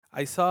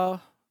I saw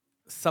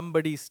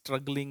somebody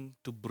struggling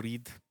to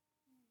breathe.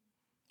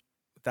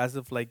 It's as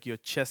if like your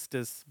chest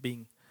is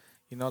being,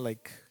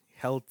 like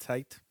held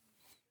tight.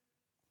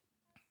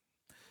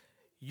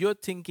 You're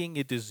thinking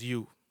it is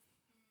you,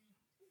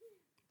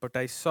 but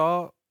I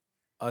saw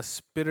a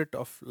spirit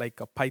of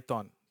like a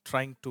python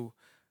trying to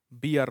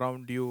be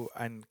around you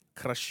and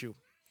crush you.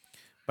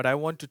 But I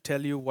want to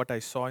tell you what I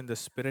saw in the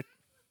spirit.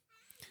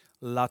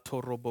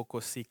 Lato roboko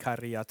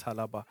sikaria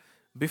talaba.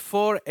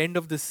 Before end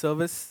of the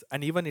service,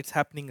 and even it's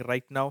happening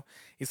right now,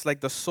 it's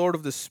like the sword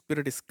of the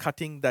spirit is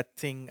cutting that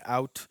thing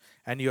out,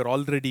 and you're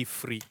already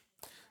free.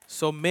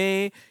 So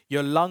may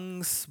your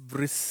lungs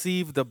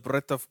receive the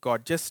breath of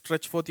God. Just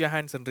stretch forth your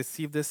hands and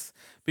receive this.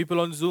 People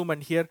on Zoom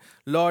and here,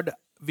 Lord,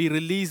 we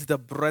release the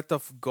breath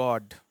of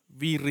God.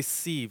 We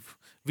receive.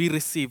 We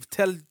receive.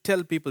 Tell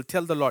people,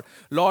 tell the Lord,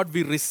 Lord,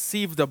 we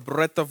receive the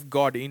breath of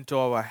God into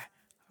our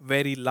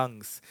very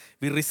lungs.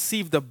 We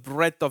receive the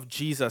breath of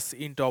Jesus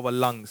into our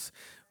lungs.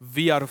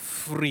 We are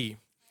free.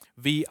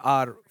 We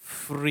are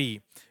free.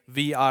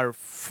 We are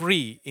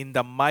free in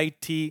the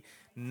mighty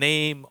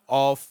name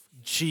of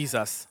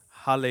Jesus.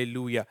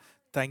 Hallelujah.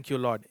 Thank you,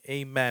 Lord.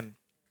 Amen.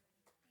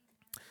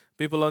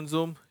 People on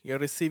Zoom, you're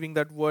receiving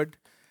that word.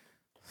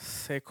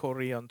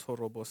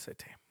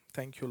 Sekoriantorobosete.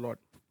 Thank you, Lord.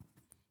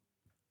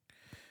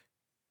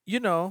 You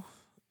know,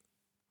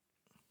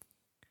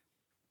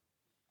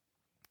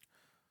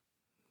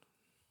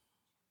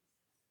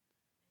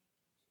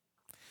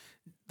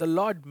 the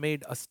Lord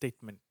made a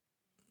statement.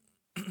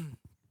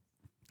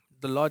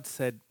 The Lord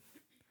said,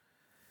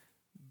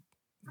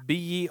 be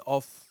ye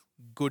of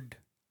good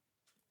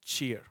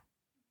cheer.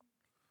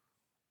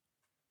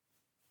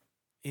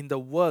 In the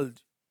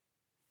world,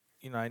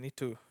 I need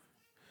to,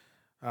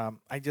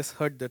 I just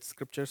heard that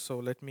scripture,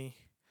 so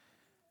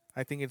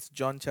I think it's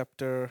John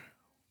chapter,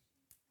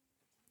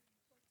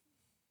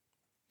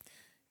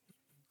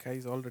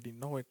 guys already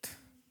know it.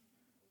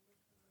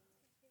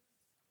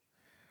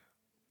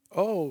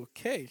 Oh,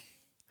 okay.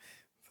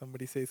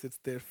 Somebody says it's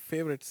their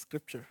favorite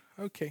scripture.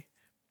 Okay.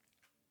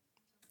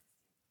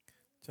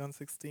 John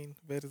 16,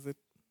 where is it?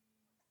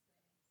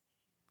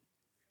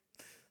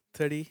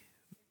 30.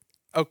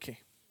 Okay.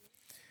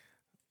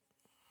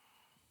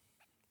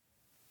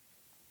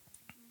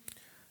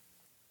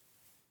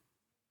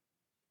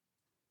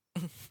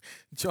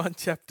 John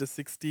chapter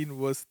 16,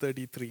 verse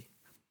 33.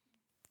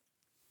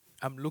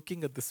 I'm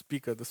looking at the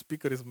speaker. The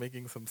speaker is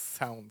making some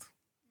sound.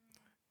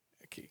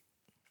 Okay.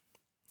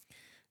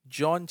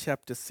 John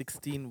chapter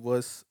 16,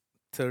 verse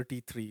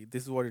 33.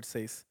 This is what it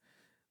says.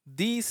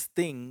 These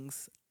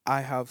things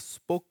I have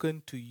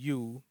spoken to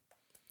you,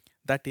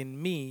 that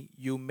in me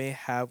you may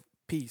have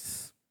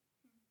peace.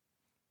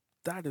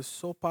 That is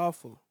so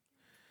powerful.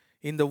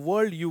 In the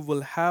world you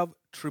will have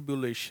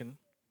tribulation,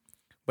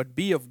 but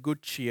be of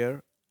good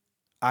cheer.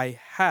 I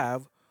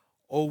have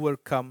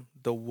overcome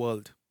the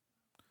world.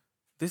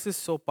 This is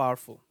so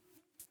powerful.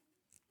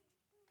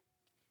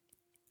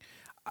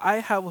 I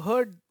have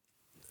heard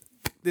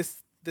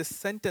this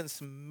sentence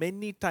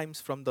many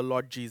times from the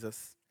Lord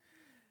Jesus.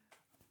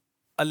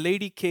 A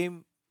lady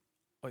came,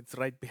 oh, it's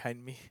right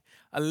behind me.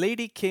 A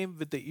lady came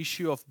with the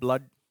issue of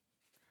blood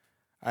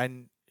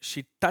and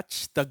she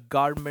touched the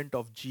garment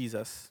of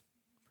Jesus.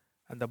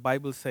 And the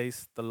Bible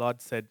says, the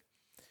Lord said,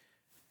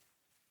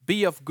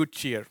 be of good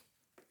cheer.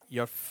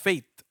 Your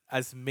faith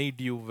has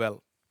made you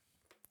well.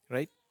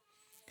 Right?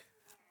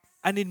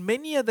 And in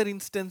many other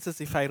instances,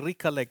 if I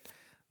recollect,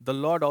 the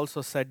Lord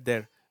also said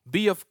there,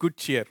 be of good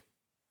cheer.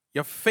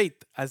 Your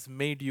faith has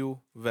made you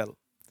well.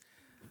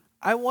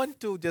 I want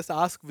to just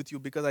ask with you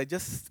because I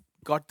just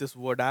got this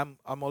word. I'm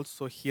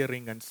also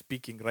hearing and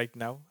speaking right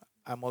now.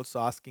 I'm also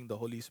asking the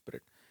Holy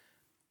Spirit.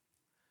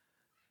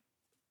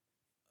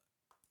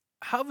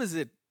 How is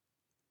it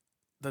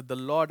that the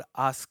Lord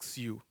asks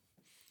you,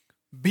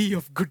 be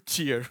of good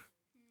cheer,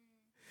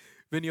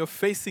 when you're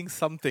facing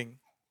something,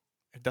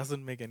 it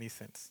doesn't make any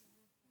sense?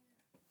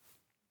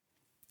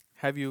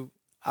 Have you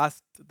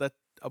asked that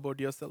about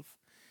yourself?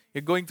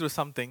 You're going through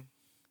something.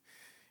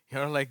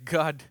 You're like,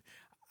 God,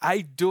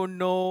 I don't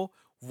know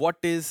what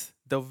is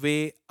the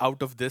way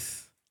out of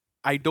this.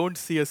 I don't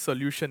see a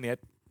solution yet.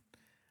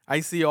 I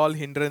see all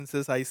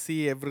hindrances. I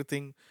see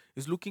everything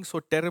is looking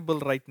so terrible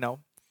right now.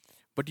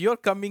 But you're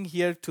coming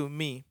here to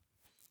me,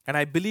 and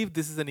I believe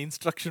this is an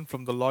instruction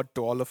from the Lord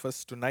to all of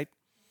us tonight.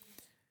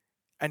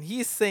 And He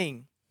is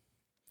saying,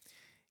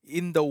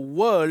 in the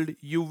world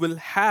you will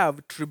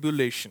have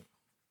tribulation,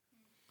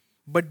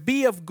 but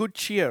be of good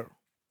cheer.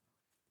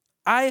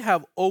 I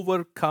have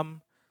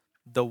overcome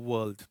the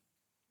world.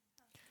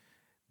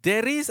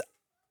 There is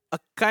a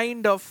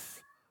kind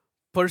of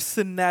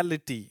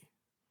personality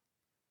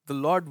the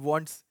Lord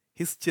wants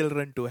His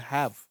children to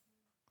have.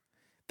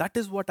 That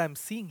is what I'm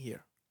seeing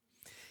here.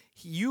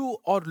 You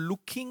are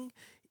looking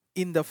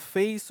in the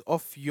face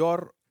of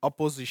your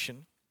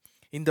opposition,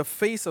 in the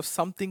face of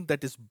something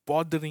that is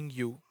bothering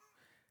you,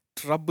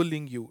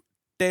 troubling you,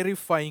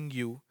 terrifying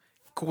you,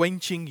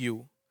 quenching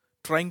you,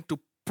 trying to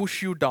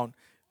push you down,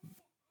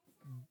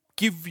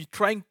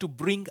 trying to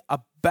bring a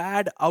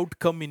bad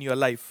outcome in your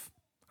life.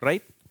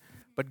 right?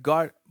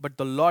 But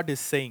the Lord is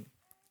saying,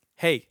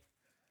 hey,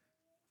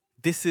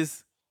 this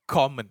is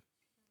common.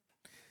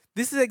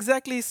 This is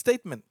exactly his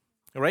statement,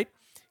 right?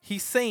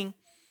 He's saying,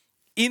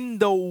 in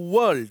the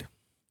world,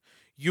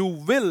 you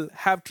will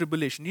have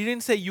tribulation. He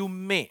didn't say you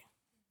may.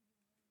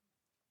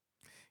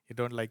 You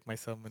don't like my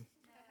sermon?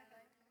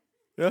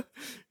 Yeah?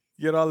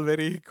 You're all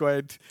very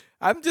quiet.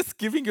 I'm just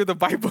giving you the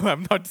Bible.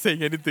 I'm not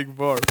saying anything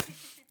more.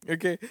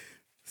 Okay?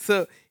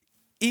 So,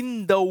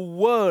 in the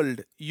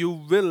world, you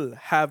will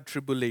have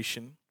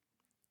tribulation.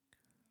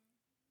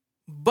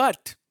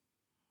 But,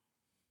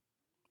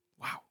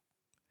 wow,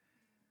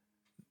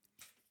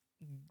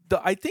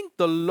 I think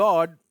the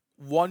Lord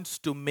wants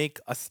to make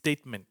a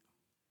statement.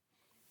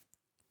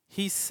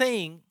 He's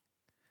saying,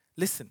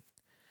 listen,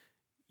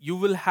 you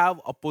will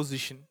have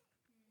opposition,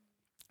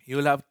 you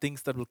will have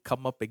things that will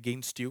come up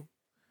against you.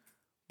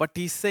 But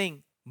he's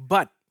saying,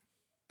 but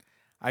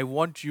I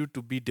want you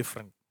to be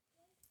different.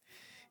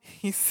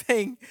 He's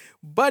saying,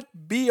 but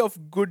be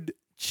of good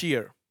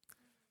cheer.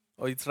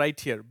 Oh, it's right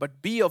here.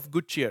 But be of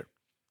good cheer.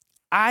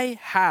 I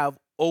have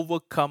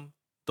overcome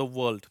the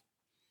world.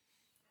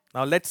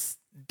 Now let's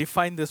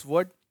define this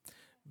word.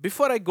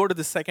 Before I go to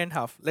the second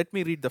half, let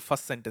me read the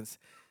first sentence.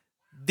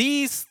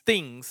 These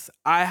things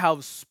I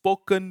have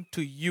spoken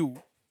to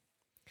you,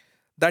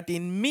 that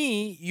in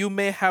me you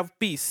may have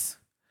peace.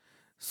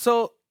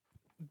 So,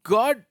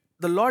 God,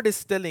 the Lord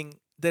is telling,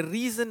 the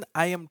reason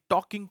I am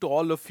talking to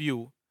all of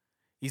you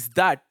is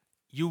that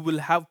you will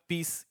have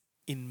peace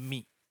in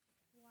me.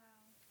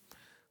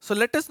 So,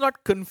 let us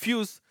not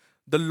confuse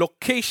the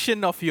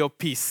location of your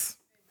peace.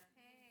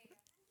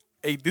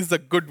 Hey, this is a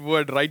good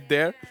word right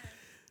there.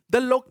 The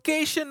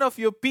location of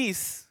your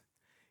peace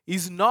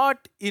is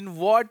not in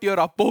what you're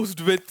opposed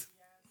with.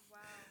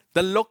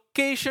 The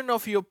location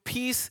of your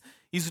peace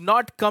is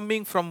not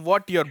coming from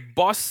what your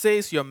boss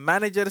says, your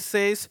manager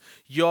says,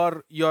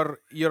 your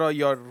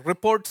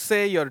reports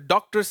say, your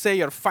doctors say,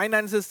 your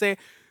finances say.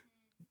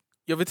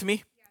 You're with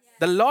me?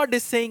 The Lord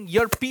is saying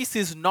your peace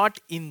is not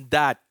in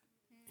that.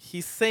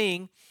 He's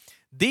saying,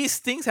 these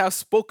things I have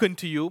spoken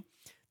to you,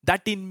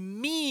 that in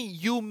me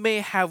you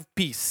may have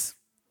peace.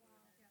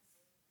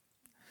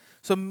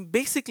 So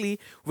basically,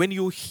 when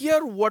you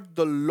hear what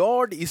the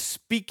Lord is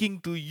speaking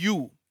to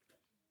you,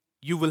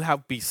 you will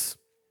have peace.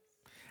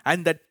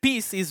 And that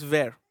peace is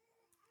where?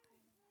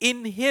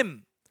 In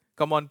Him.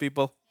 Come on,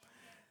 people.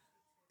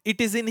 It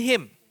is in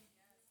Him.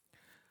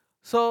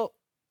 So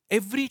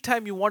every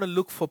time you want to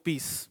look for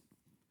peace,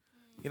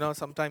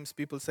 sometimes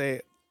people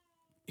say,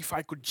 if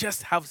I could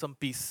just have some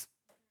peace,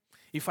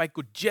 if I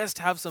could just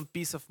have some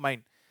peace of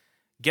mind,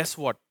 guess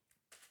what?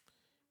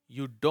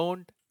 You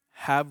don't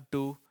have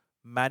to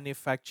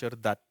manufacture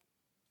that.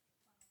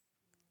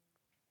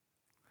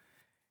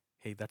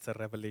 Hey, that's a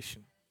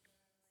revelation.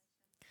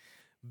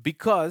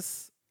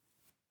 Because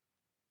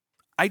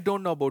I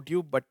don't know about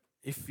you, but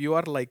if you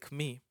are like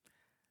me,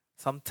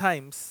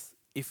 sometimes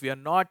if we are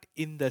not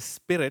in the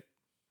spirit,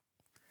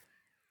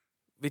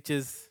 which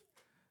is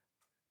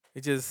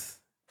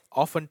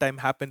oftentimes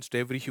happens to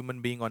every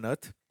human being on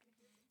earth.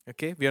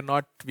 Okay, we are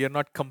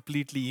not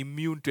completely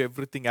immune to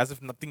everything, as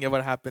if nothing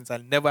ever happens.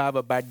 I'll never have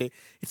a bad day.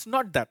 It's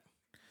not that.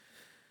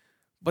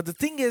 But the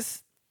thing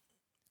is,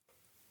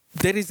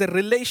 there is a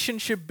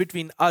relationship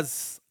between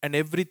us and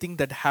everything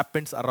that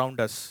happens around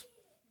us.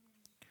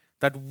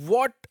 That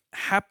what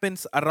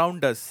happens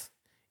around us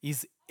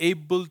is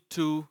able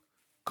to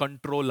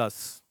control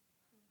us.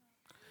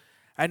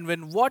 And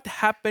when what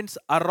happens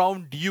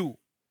around you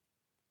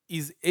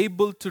is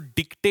able to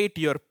dictate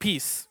your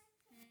peace,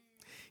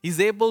 is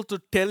able to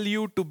tell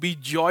you to be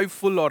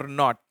joyful or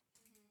not.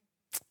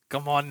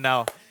 Come on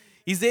now.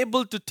 Is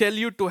able to tell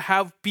you to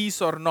have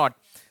peace or not.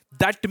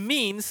 That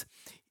means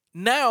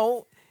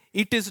now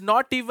it is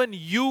not even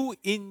you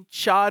in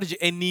charge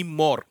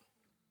anymore.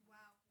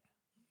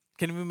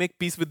 Can we make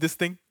peace with this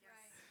thing?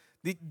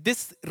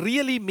 This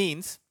really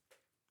means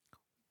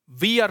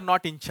we are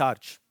not in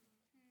charge.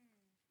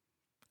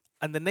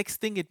 And the next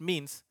thing it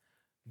means,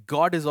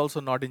 God is also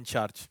not in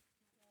charge.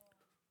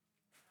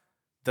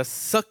 The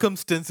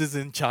circumstance is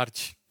in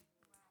charge.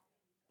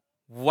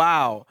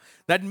 Wow.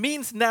 That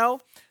means now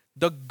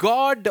the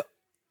God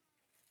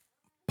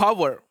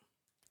power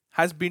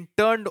has been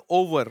turned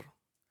over,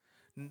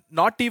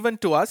 not even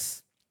to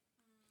us,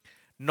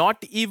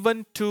 not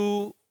even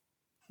to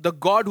the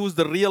God who's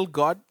the real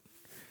God,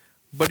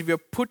 but we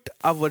have put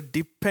our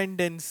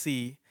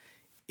dependency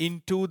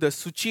into the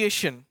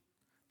situation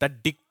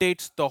that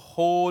dictates the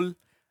whole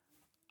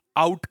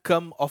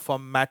outcome of a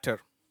matter.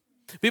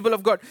 People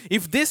of God,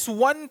 if this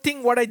one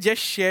thing, what I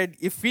just shared,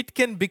 if it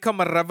can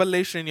become a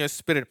revelation in your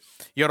spirit,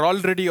 you're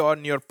already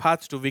on your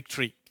path to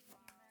victory.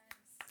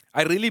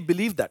 I really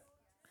believe that.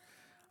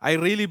 I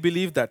really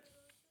believe that.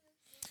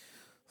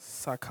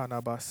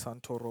 Sakanaba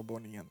Santo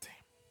Roboniante.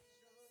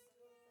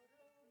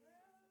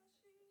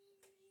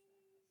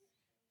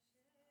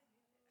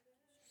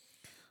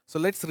 So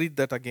let's read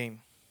that again.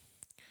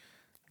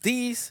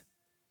 These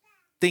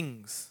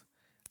things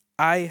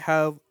I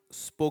have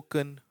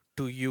spoken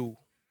to you.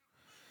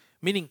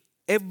 Meaning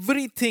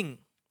everything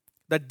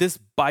that this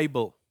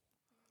Bible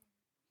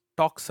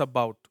talks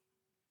about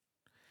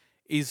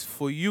is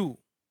for you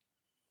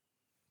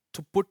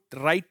to put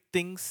right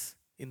things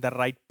in the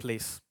right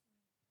place.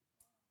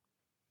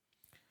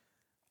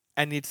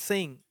 And it's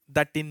saying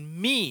that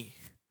in me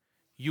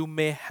you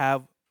may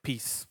have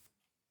peace.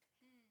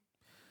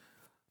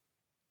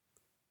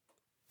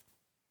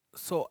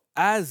 So,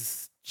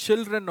 as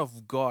children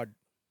of God,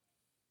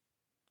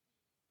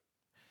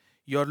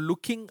 you're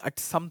looking at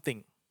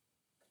something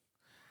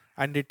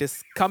and it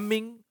is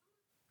coming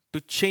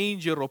to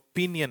change your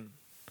opinion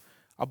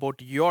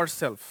about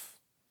yourself,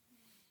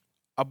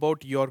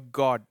 about your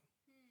God,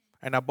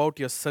 and about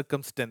your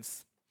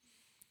circumstance.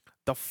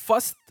 The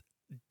first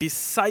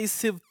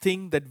decisive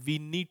thing that we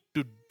need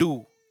to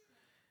do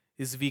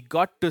is we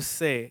got to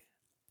say,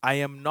 I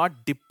am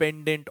not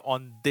dependent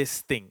on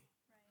this thing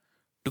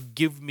to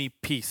give me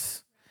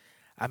peace.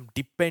 I'm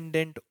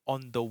dependent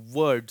on the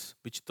words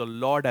which the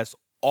Lord has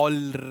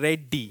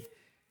already.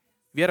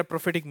 We are a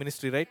prophetic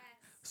ministry, right?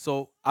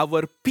 So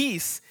our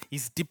peace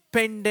is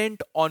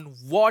dependent on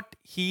what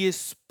He is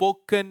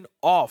spoken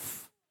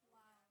of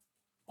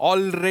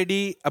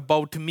already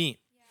about me.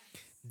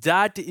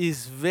 That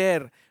is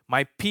where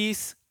my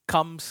peace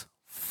comes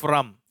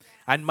from.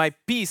 And my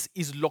peace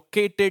is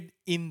located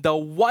in the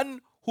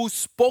one who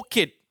spoke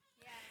it.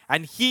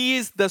 And He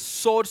is the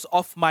source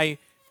of my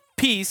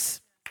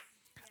peace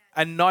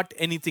and not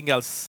anything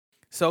else.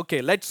 So,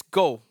 okay, let's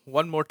go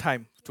one more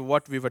time to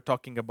what we were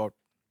talking about.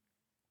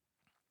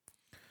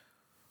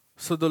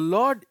 So, the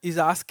Lord is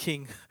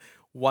asking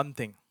one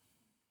thing.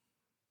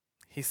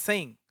 He's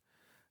saying,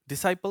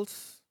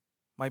 disciples,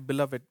 my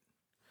beloved,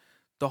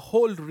 the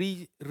whole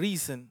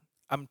reason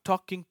I'm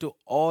talking to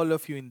all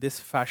of you in this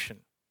fashion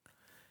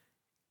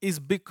is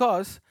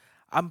because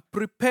I'm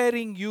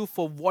preparing you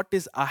for what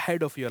is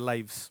ahead of your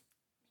lives.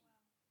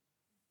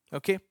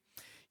 Okay?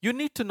 You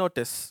need to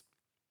notice,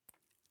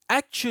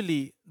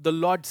 actually, the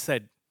Lord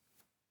said,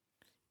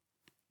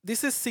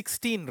 this is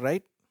 16,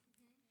 right?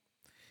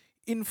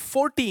 In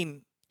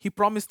 14, He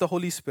promised the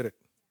Holy Spirit,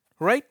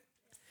 right?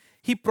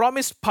 He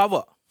promised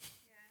power.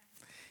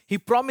 He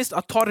promised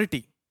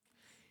authority.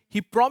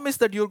 He promised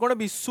that you're going to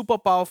be super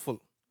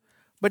powerful.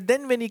 But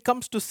then when He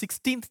comes to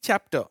 16th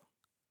chapter,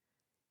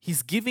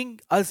 He's giving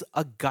us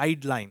a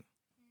guideline.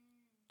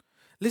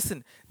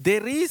 Listen,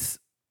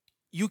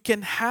 you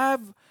can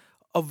have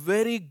a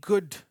very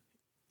good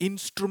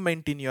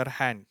instrument in your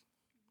hand.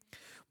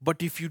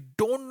 But if you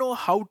don't know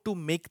how to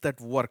make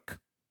that work,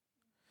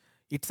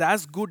 it's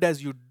as good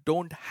as you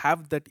don't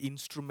have that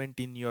instrument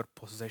in your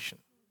possession.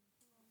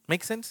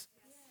 Make sense?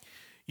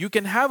 You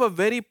can have a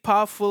very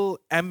powerful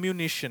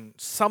ammunition,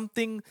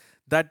 something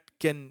that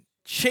can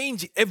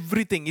change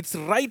everything. It's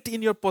right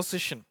in your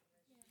possession.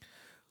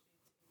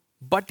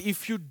 But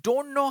if you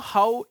don't know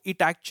how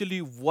it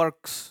actually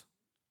works,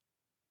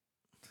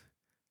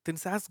 then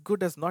it's as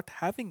good as not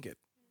having it.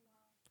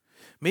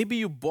 Maybe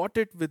you bought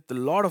it with a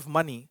lot of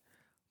money,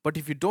 but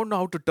if you don't know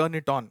how to turn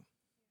it on,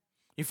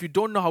 if you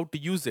don't know how to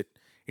use it,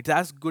 it's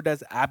as good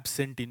as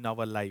absent in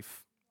our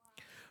life.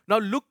 Now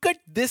look at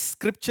this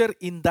scripture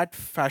in that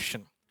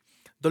fashion.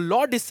 The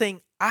Lord is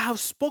saying, I have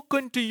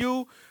spoken to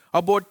you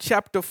about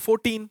chapter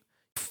 14.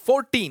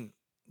 14,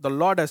 the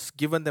Lord has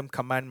given them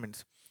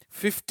commandments.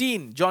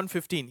 15, John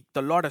 15,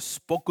 the Lord has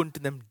spoken to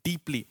them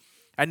deeply.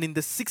 And in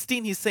the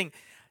 16, He's saying,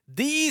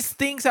 these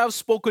things I have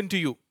spoken to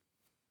you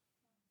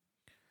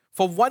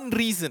for one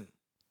reason,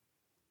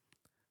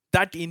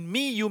 that in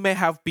me you may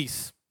have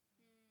peace.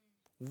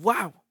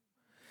 Wow.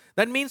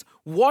 That means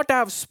what I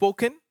have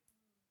spoken,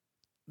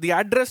 the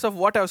address of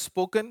what I have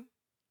spoken,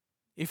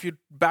 if you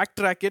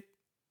backtrack it,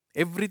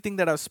 everything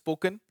that I've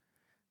spoken,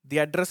 the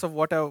address of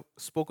what I've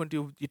spoken to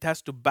you, it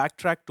has to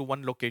backtrack to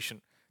one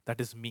location.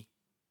 That is me.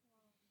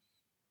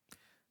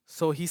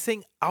 So He's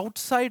saying,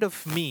 outside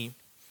of me,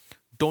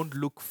 don't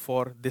look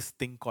for this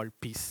thing called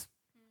peace.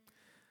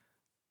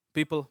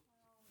 People,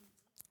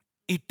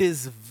 it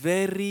is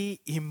very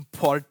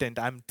important.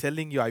 I'm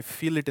telling you, I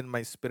feel it in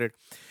my spirit.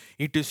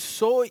 It is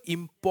so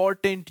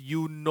important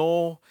you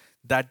know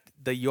that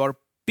your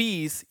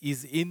peace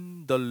is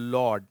in the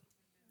Lord.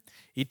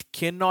 It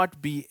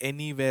cannot be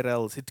anywhere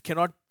else. It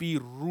cannot be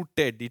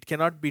rooted. It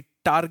cannot be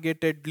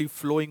targetedly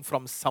flowing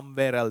from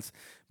somewhere else.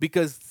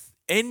 Because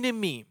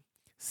enemy,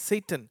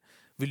 Satan,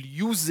 will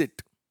use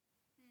it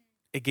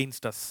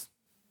against us.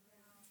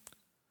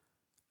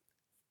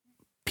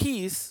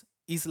 Peace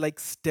is like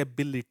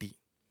stability.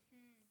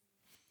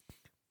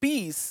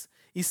 Peace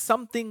is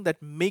something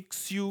that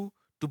makes you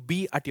to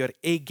be at your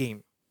A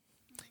game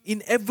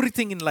in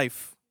everything in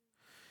life.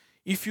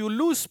 If you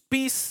lose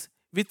peace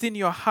within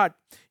your heart,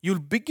 you'll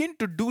begin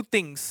to do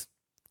things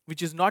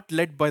which is not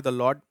led by the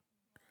Lord.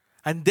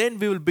 And then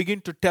we will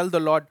begin to tell the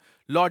Lord,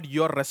 Lord,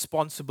 you're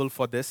responsible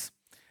for this.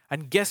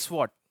 And guess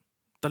what?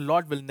 The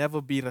Lord will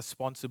never be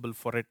responsible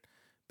for it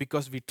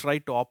because we try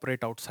to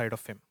operate outside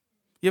of Him.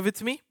 You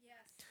with me?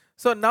 Yes.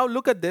 So now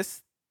look at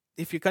this.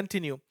 If you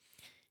continue.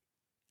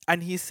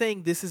 And He's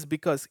saying this is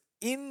because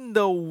in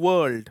the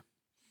world,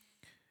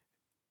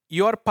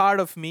 you're part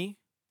of me,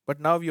 but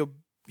now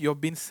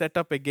you've been set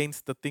up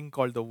against the thing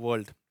called the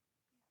world.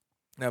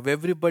 Now,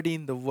 everybody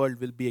in the world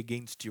will be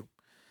against you.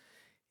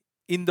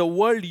 In the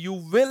world, you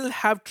will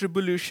have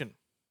tribulation.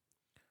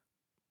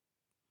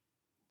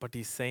 But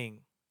he's saying,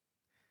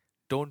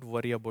 don't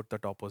worry about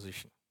that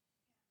opposition.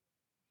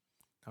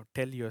 Now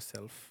tell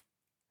yourself,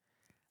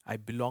 I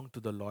belong to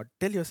the Lord.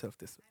 Tell yourself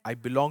this. I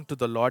belong to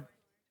the Lord.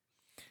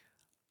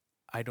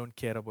 I don't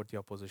care about the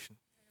opposition.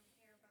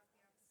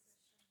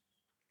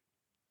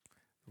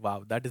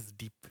 Wow, that is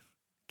deep.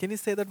 Can you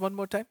say that one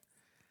more time?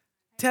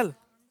 Tell.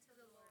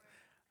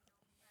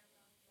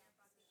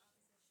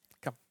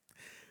 Come.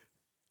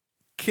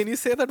 Can you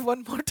say that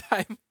one more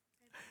time?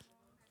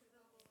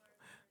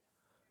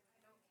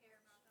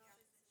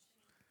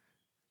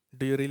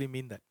 Do you really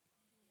mean that?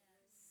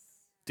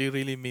 Do you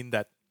really mean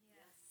that?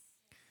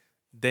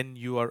 Then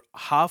your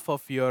half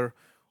of your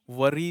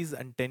worries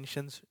and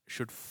tensions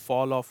should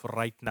fall off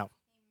right now.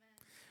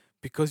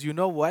 Because you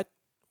know what?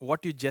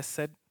 What you just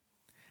said,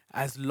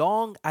 as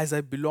long as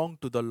I belong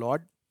to the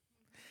Lord,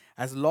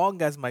 as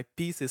long as my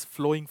peace is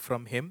flowing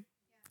from Him,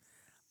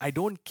 I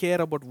don't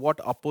care about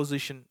what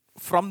opposition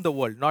from the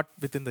world, not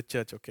within the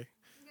church, okay?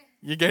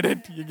 You get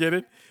it? You get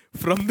it?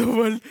 From the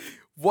world,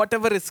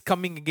 whatever is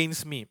coming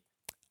against me,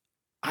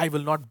 I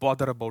will not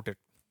bother about it.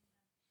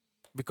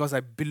 Because I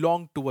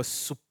belong to a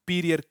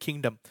superior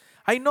kingdom.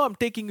 I know I'm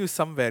taking you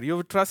somewhere.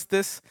 You trust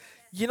this?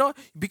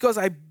 Because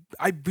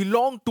I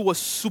belong to a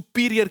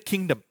superior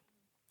kingdom.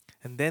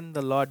 And then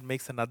the Lord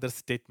makes another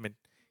statement.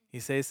 He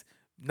says,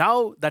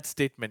 now that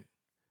statement,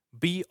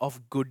 be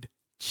of good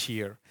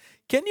cheer.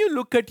 Can you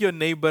look at your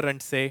neighbor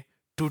and say,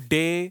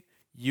 today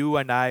you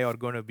and I are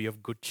going to be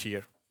of good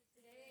cheer?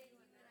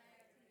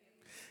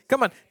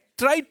 Come on,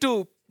 try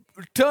to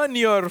turn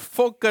your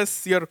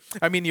focus, your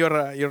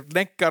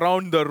neck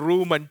around the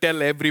room and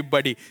tell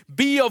everybody,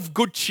 be of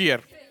good cheer.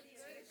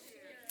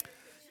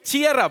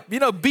 Cheer up,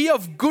 be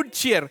of good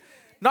cheer.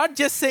 Not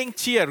just saying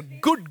cheer,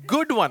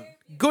 good one.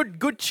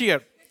 Good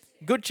cheer.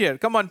 Good cheer.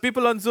 Come on,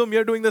 people on Zoom,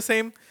 you're doing the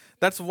same.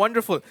 That's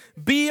wonderful.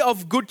 Be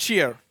of good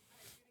cheer.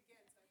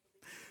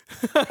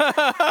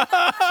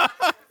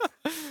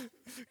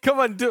 Come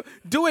on,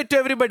 do it to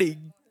everybody.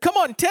 Come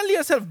on, tell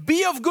yourself,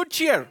 be of good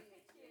cheer.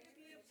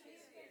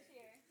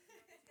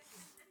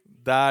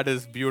 That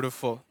is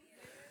beautiful.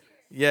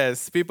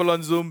 Yes, people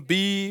on Zoom,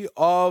 be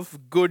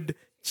of good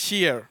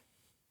cheer.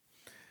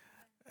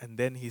 And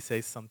then he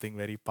says something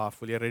very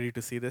powerful. You're ready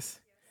to see this?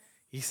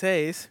 He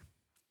says,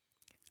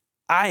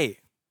 I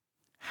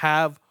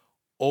have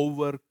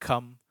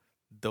overcome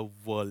the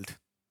world.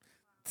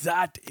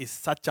 That is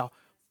such a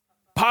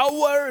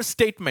power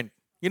statement.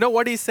 You know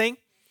what he's saying?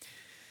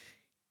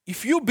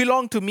 If you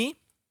belong to me,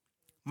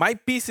 my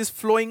peace is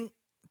flowing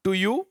to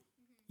you.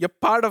 You're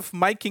part of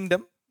my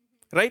kingdom.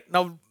 Right?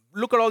 Now,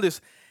 look at all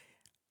this.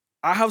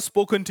 I have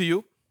spoken to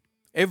you.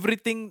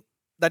 Everything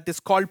that is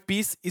called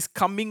peace is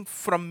coming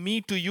from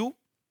me to you.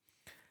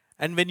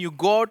 And when you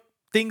go out,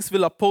 things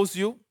will oppose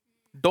you.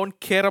 Don't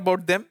care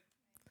about them.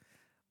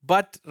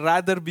 But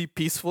rather be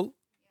peaceful.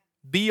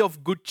 Be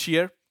of good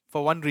cheer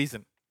for one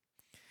reason.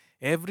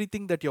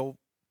 Everything that you're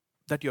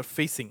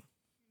facing,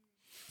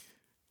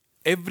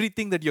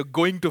 everything that you're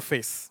going to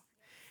face,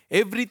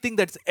 everything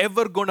that's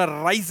ever going to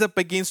rise up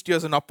against you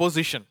as an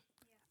opposition,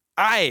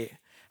 I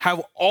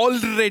have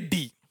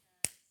already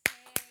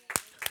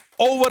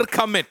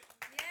overcome it.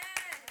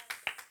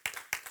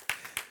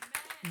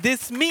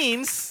 This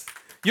means,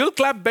 you'll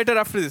clap better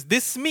after this.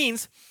 This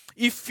means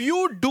if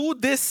you do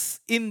this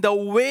in the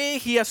way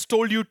He has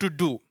told you to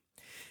do,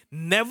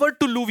 never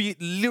to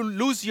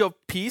lose your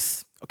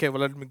peace. Okay,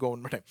 well, let me go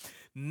one more time.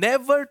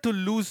 Never to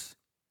lose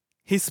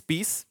His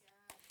peace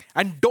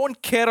and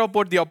don't care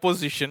about the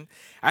opposition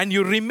and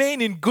you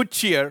remain in good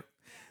cheer.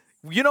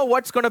 You know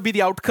what's going to be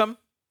the outcome?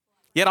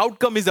 Your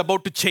outcome is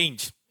about to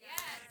change.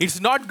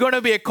 It's not going to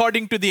be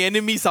according to the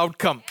enemy's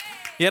outcome.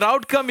 Your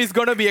outcome is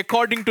going to be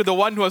according to the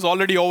one who has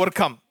already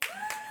overcome.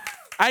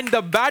 And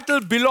the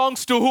battle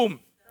belongs to whom?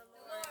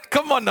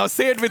 Come on now,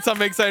 say it with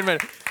some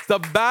excitement. The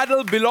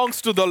battle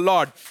belongs to the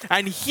Lord.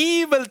 And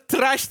He will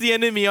thrash the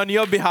enemy on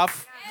your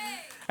behalf.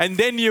 And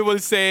then you will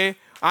say,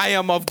 I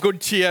am of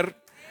good cheer.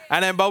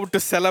 And I'm about to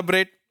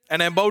celebrate.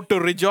 And I'm about to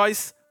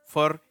rejoice.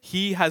 For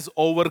He has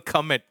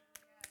overcome it.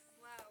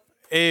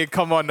 Hey,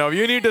 come on now.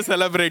 You need to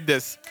celebrate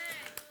this.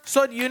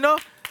 So,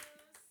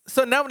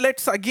 so now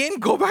let's again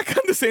go back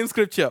on the same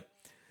scripture.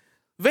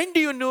 When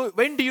do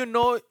you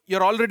know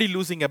you're already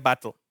losing a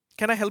battle?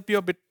 Can I help you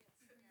a bit?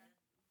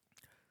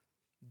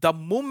 The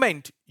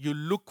moment you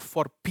look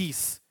for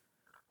peace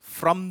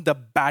from the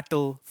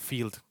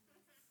battlefield.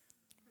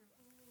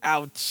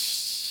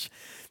 Ouch.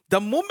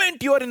 The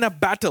moment you're in a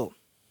battle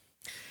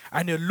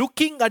and you're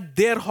looking at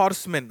their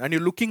horsemen and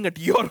you're looking at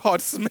your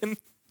horsemen,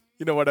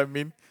 you know what I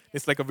mean?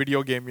 It's like a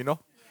video game,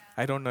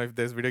 I don't know if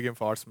there's video game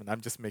for horsemen.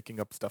 I'm just making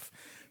up stuff.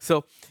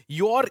 So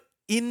you're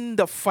in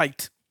the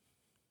fight.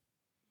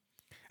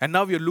 And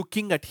now you're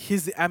looking at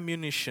his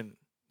ammunition,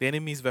 the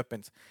enemy's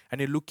weapons, and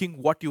you're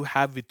looking what you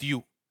have with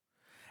you.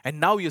 And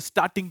now you're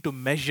starting to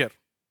measure.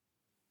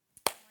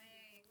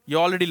 You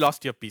already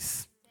lost your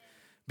peace.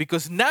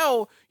 Because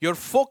now your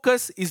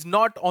focus is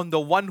not on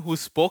the one who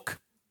spoke.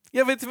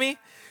 You with me?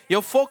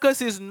 Your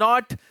focus is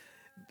not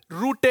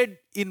rooted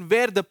in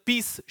where the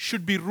peace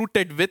should be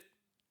rooted with.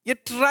 You're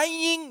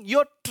trying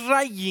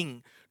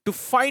to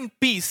find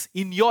peace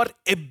in your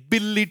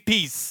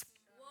abilities.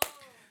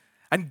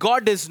 And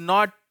God is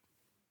not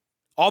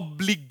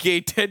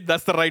obligated,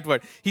 that's the right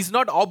word. He's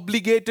not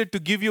obligated to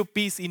give you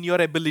peace in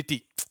your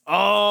ability.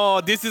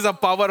 Oh, this is a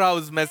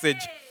powerhouse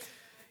message.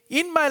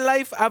 In my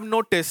life, I've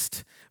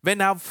noticed when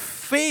I've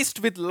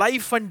faced with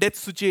life and death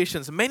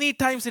situations, many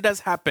times it has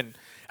happened.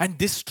 And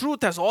this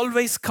truth has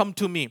always come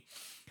to me.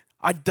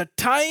 At the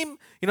time,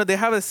 they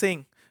have a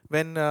saying,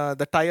 when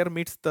the tire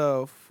meets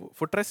the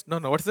footrest.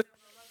 No, what's it?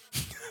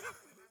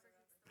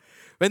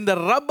 When the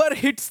rubber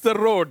hits the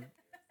road,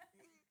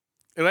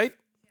 right?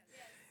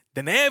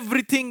 Then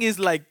everything is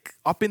like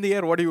up in the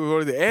air.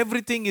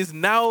 Everything is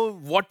now,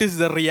 what is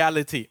the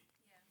reality?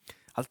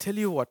 I'll tell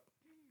you what.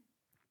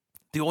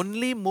 The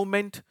only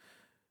moment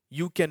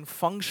you can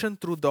function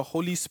through the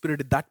Holy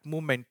Spirit, that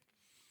moment,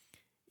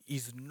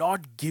 is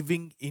not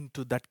giving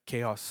into that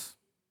chaos.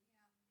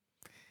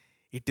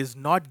 It is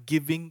not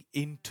giving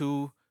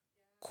into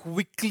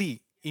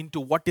quickly into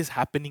what is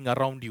happening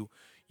around you.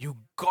 You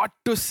got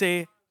to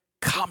say,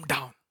 calm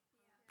down.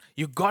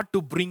 You got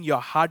to bring your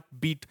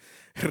heartbeat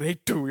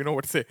rate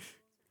to,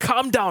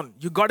 calm down.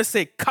 You got to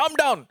say, calm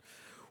down.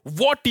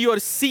 What you're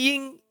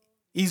seeing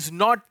is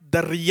not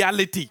the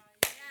reality.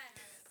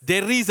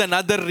 There is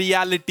another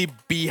reality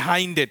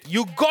behind it.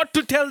 You got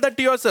to tell that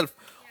to yourself.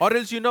 Or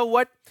else, you know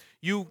what?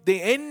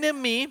 The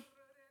enemy,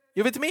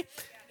 you with me?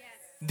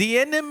 The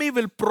enemy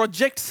will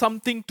project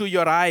something to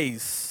your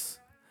eyes.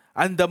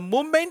 And the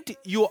moment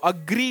you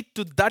agree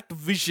to that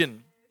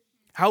vision,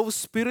 how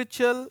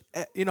spiritual,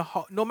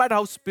 no matter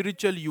how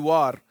spiritual you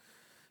are,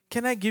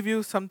 can I give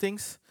you some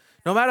things?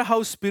 No matter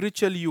how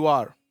spiritual you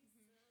are,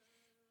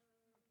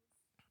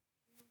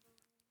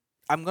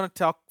 I'm going to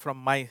talk from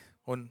my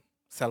own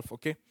self,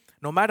 okay?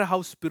 No matter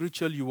how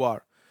spiritual you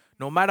are,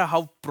 no matter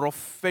how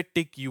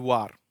prophetic you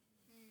are,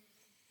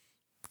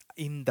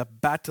 in the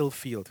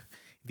battlefield,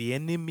 the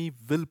enemy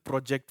will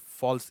project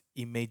false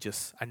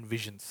images and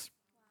visions.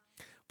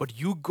 But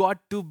you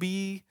got to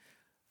be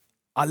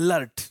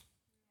alert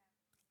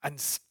and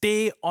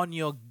stay on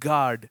your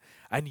guard.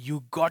 And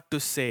you got to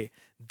say,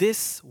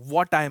 this,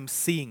 what I am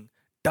seeing,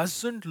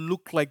 doesn't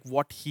look like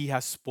what he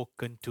has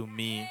spoken to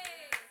me.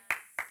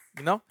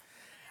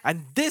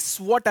 And this,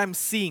 what I'm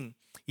seeing,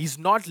 is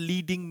not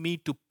leading me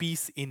to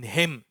peace in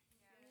him.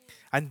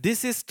 And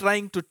this is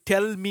trying to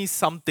tell me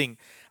something.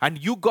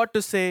 And you got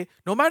to say,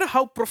 no matter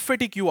how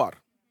prophetic you are,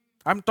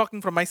 I'm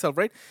talking from myself,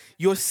 right?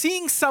 You're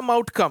seeing some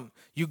outcome.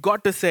 You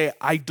got to say,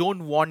 I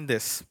don't want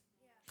this.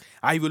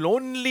 I will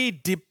only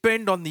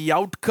depend on the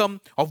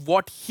outcome of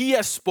what he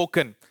has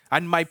spoken.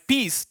 And my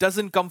peace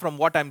doesn't come from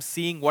what I'm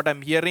seeing, what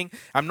I'm hearing.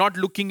 I'm not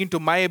looking into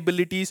my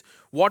abilities.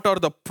 What are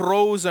the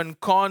pros and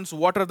cons?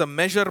 What are the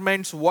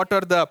measurements? What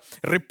are the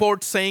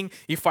reports saying?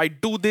 If I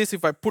do this,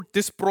 if I put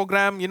this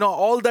program,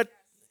 all that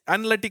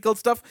analytical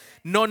stuff.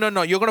 No.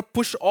 You're going to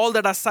push all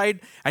that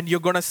aside and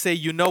you're going to say,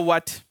 you know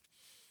what?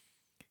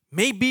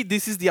 Maybe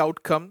this is the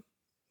outcome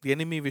the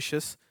enemy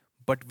wishes,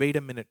 but wait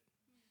a minute.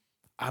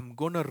 I'm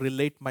going to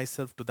relate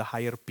myself to the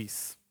higher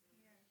peace.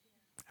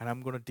 And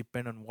I'm going to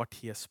depend on what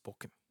he has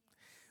spoken.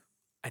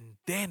 And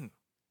then,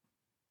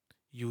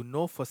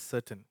 for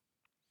certain,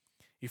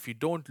 if you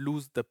don't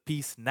lose the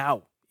peace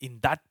now, in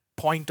that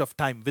point of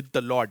time with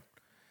the Lord,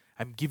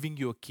 I'm giving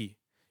you a key.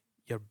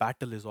 Your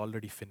battle is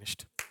already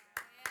finished.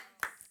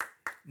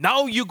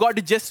 Now you got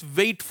to just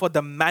wait for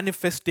the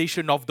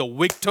manifestation of the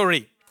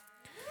victory.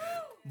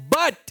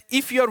 But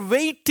if you're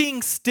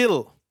waiting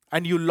still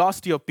and you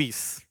lost your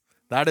peace,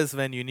 that is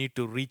when you need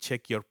to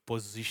recheck your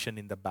position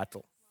in the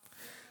battle.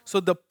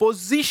 So the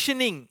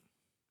positioning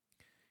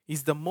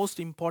is the most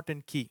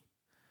important key.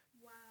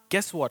 Wow.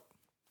 Guess what?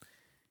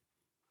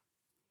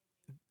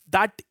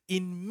 That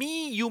in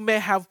me you may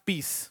have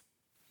peace.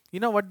 You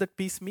know what that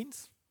peace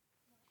means?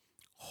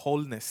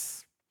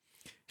 Wholeness.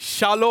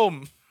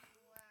 Shalom. Wow.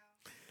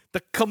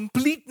 The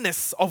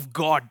completeness of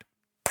God.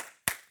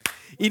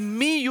 In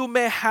me, you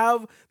may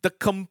have the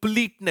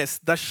completeness,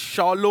 the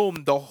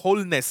shalom, the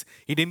wholeness.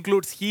 It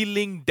includes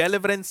healing,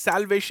 deliverance,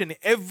 salvation,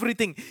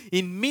 everything.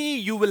 In me,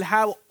 you will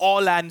have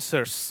all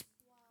answers.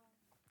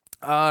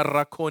 May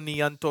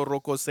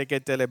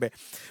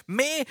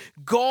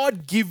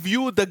God give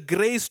you the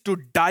grace to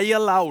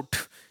dial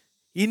out.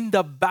 In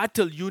the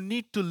battle, you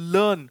need to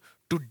learn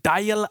to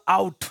dial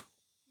out.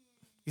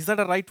 Is that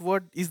a right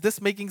word? Is this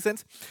making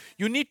sense?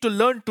 You need to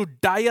learn to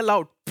dial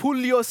out. Pull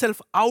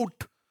yourself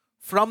out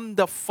from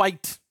the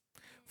fight,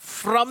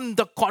 from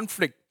the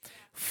conflict,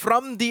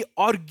 from the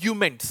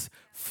arguments,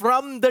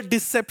 from the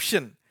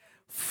deception,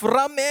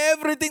 from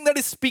everything that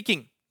is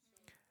speaking.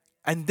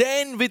 And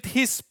then with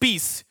his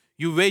peace,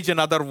 you wage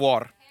another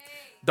war.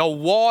 The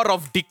war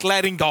of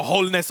declaring the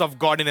wholeness of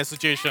God in a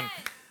situation.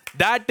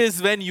 That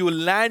is when you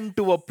land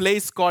to a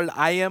place called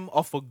I am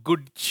of a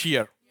good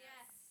cheer.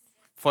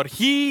 For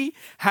he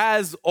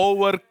has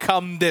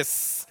overcome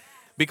this.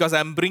 Because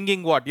I'm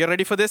bringing what? You're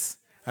ready for this?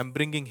 I'm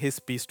bringing His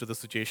peace to the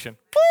situation.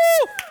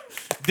 Woo!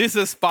 This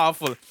is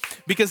powerful.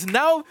 Because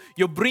now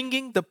you're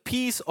bringing the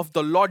peace of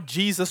the Lord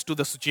Jesus to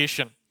the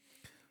situation.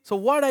 So,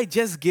 what I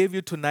just gave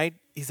you tonight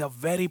is a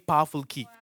very powerful key.